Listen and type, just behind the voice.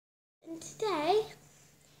And today,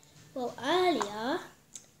 well earlier,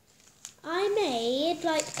 I made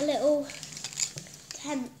like a little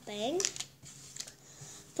tent thing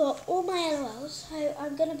for all my LOLs. So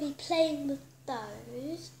I'm going to be playing with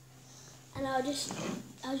those, and I'll just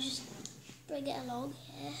bring it along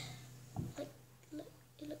here. Like, look,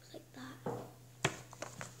 it looks like that.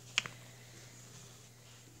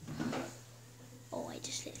 Oh, I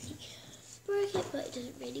just literally broke it, but it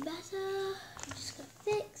doesn't really matter. I'm just going to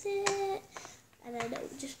fix it, and then it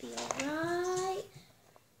will just be alright.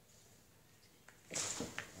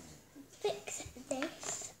 Fix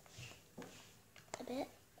this a bit.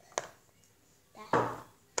 There.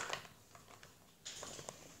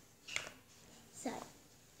 So,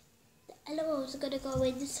 the LOLs are going to go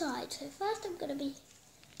inside. So first I'm going to be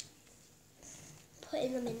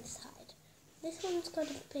putting them inside. This one's going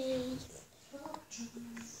to be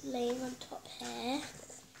laying on top here.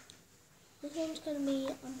 This one's going to be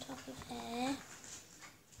on top of here.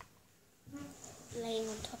 Laying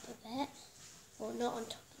on top of it. Or not on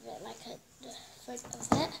top of it, like at the front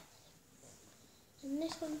of it. And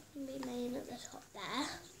this one's going to be laying at the top there.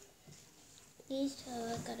 These two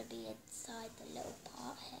are going to be inside the little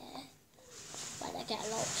part here, where they get a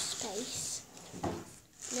lot of space. And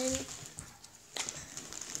then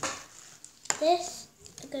this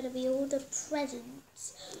are going to be all the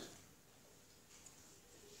presents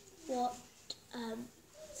what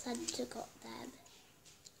Santa got them.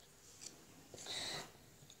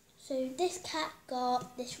 So this cat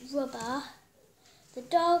got this rubber, the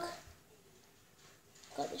dog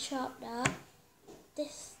got the sharpener,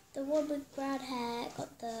 the one with brown hair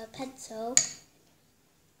got the pencil,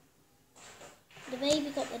 the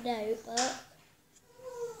baby got the notebook,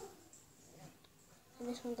 and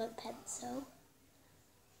this one got the pencil.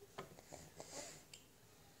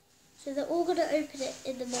 So they're all going to open it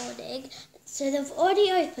in the morning. So they've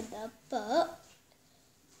already opened them, but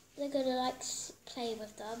they're going to like play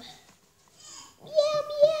with them. Meow,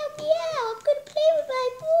 meow, meow, I'm going to play with my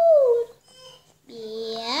ball.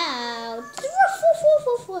 Meow. Ruff, ruff, ruff,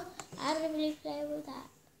 ruff, ruff. I'm going to really play with that.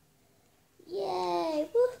 Yay,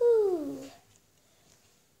 woohoo.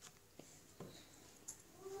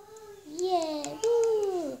 Yeah,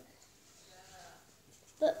 woo.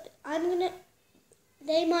 But I'm going to,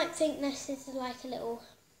 they might think this is like a little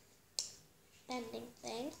bending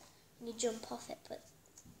thing. And you jump off it, but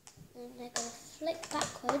then they're going to flick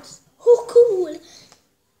backwards. Oh, cool!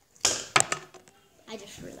 I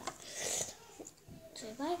just threw that. So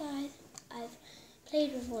bye guys. I've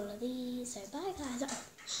played with all of these. So bye guys.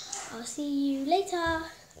 I'll see you later.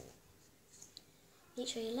 Make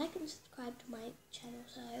sure you like and subscribe to my channel.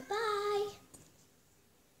 So bye.